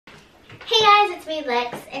Hey guys, it's me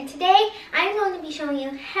Lex, and today I'm going to be showing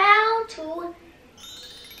you how to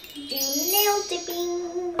do nail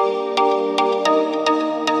dipping.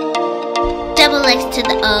 Double X to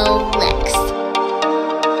the O, Lex.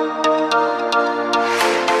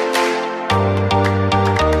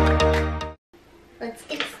 Let's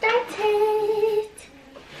get started.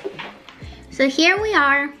 So here we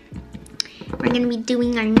are. We're going to be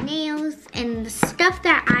doing our nails, and the stuff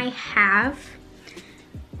that I have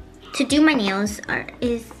to do my nails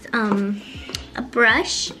is a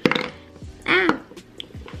brush,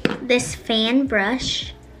 this fan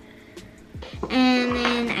brush, and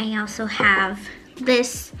then I also have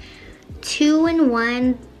this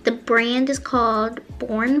 2-in-1. The brand is called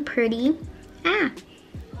Born Pretty, and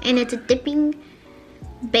it's a dipping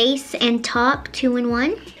base and top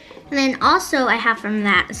 2-in-1. And then also I have from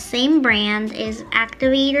that same brand is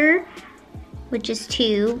activator, which is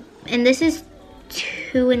 2, and this is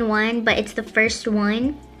 2-in-1, but it's the first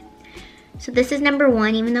one. So this is number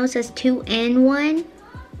 1, even though it says 2-in-1,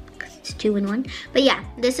 because it's 2-in-1. But yeah,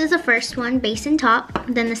 this is the first one, base and top.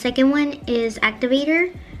 Then the second one is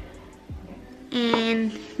activator.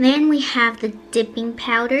 And then we have the dipping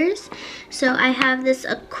powders. So I have this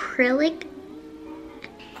acrylic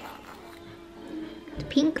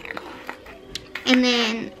pink. And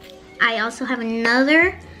then I also have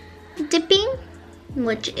another dipping,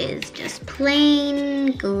 which is just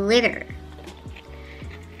plain glitter.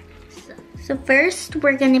 So first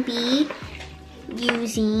we're gonna be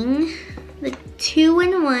using the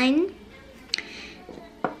 2-in-1.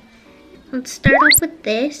 Let's start off with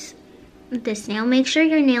this nail. Make sure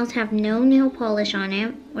your nails have no nail polish on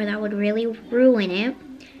it, or that would really ruin it.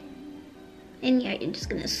 And yeah, you're just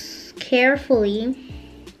gonna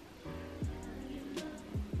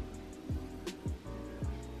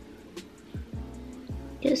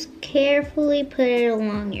carefully put it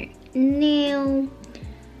along your nail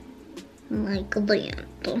like that.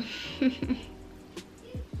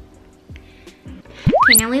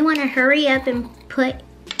 Okay, now we want to hurry up and put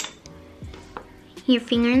your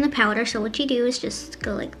finger in the powder. So what you do is just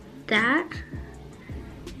go like that,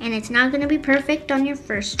 and it's not going to be perfect on your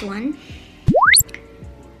first one.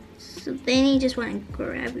 So then you just want to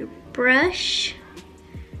grab your brush,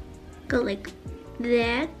 go like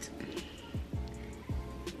that,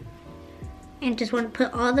 and just want to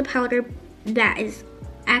put all the powder that is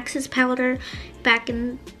Access powder back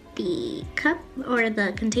in the cup or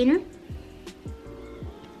the container.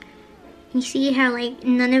 You see how like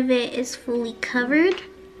none of it is fully covered?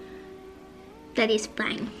 That is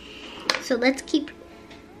fine. So let's keep,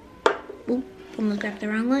 oop, almost grabbed the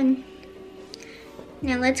wrong one.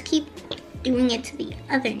 Now let's keep doing it to the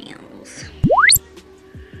other nails.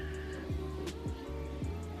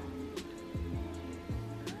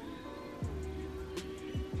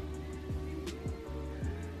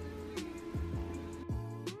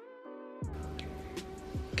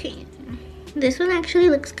 Okay, this one actually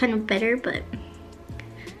looks kind of better, but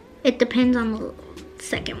it depends on the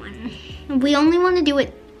second one. We only want to do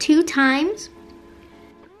it 2 times.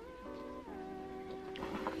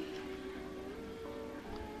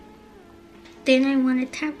 Then I want to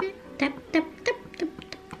tap it, tap, tap, tap, tap,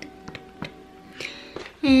 tap, tap, tap,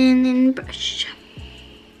 and then brush.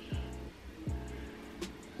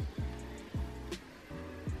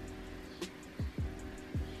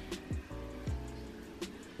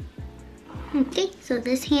 Okay, so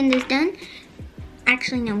this hand is done.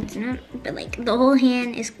 Actually, no, it's not, but like the whole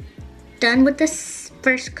hand is done with this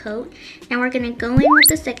first coat. Now we're gonna go in with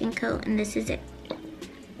the second coat, and this is it.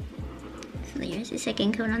 So there's the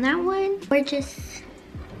second coat on that one. Gorgeous.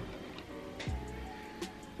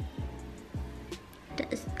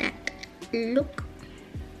 Does that look?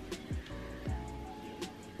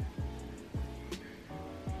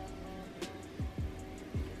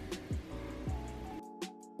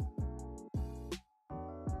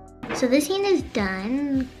 So this hand is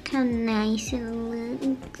done. Look how nice it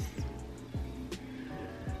looks.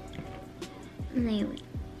 There we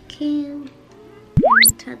go.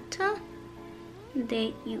 And ta-ta.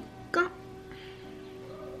 There you go.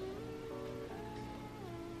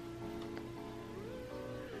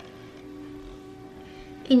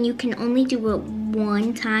 And you can only do it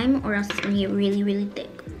 1 time, or else it's gonna get really, really thick.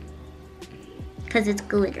 Because it's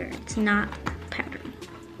glitter, it's not powder.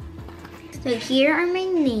 So here are my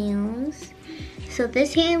nails. So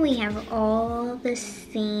this hand we have all the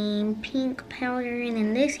same pink powder, and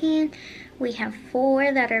in this hand we have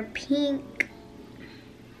 4 that are pink,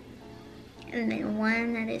 and then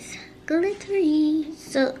 1 that is glittery.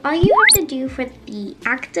 So all you have to do for the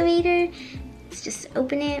activator is just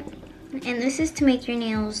open it, and this is to make your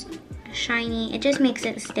nails shiny. It just makes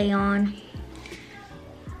it stay on.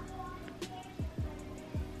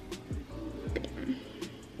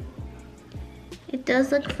 It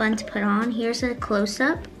does look fun to put on. Here's a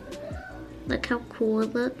close-up. Look how cool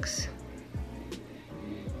it looks.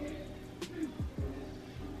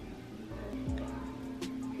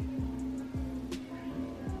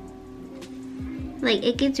 Like,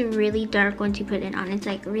 it gets really dark once you put it on. It's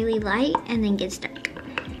like really light and then gets dark.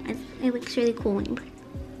 It looks really cool when you put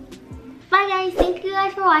it. Bye guys, thank you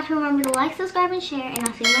guys for watching. Remember to like, subscribe, and share, and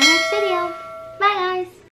I'll see you in my next video. Bye guys.